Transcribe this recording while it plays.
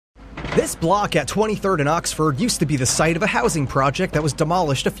This block at 23rd and Oxford used to be the site of a housing project that was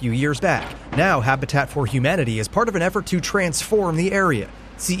demolished a few years back. Now, Habitat for Humanity is part of an effort to transform the area.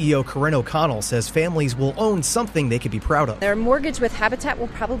 CEO Corinne O'Connell says families will own something they could be proud of. Their mortgage with Habitat will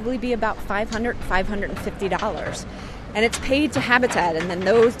probably be about $550. And it's paid to Habitat, and then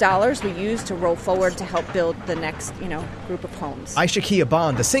those dollars we use to roll forward to help build the next, group of homes. Aisha Kia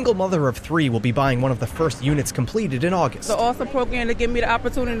Bond, a single mother of 3, will be buying one of the first units completed in August. It's an awesome program to give me the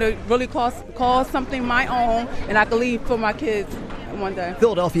opportunity to really call something my own, and I can leave for my kids one day.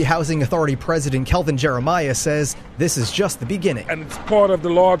 Philadelphia Housing Authority President Kelvin Jeremiah says this is just the beginning. And it's part of the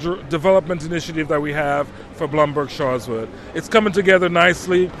larger development initiative that we have for Blumberg Sharswood. It's coming together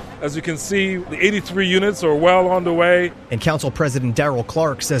nicely. As you can see, the 83 units are well on the way. And Council President Darrell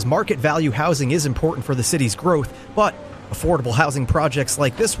Clark says market value housing is important for the city's growth, but affordable housing projects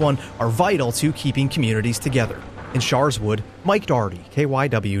like this one are vital to keeping communities together. In Sharswood, Mike Doherty,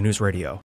 KYW News Radio.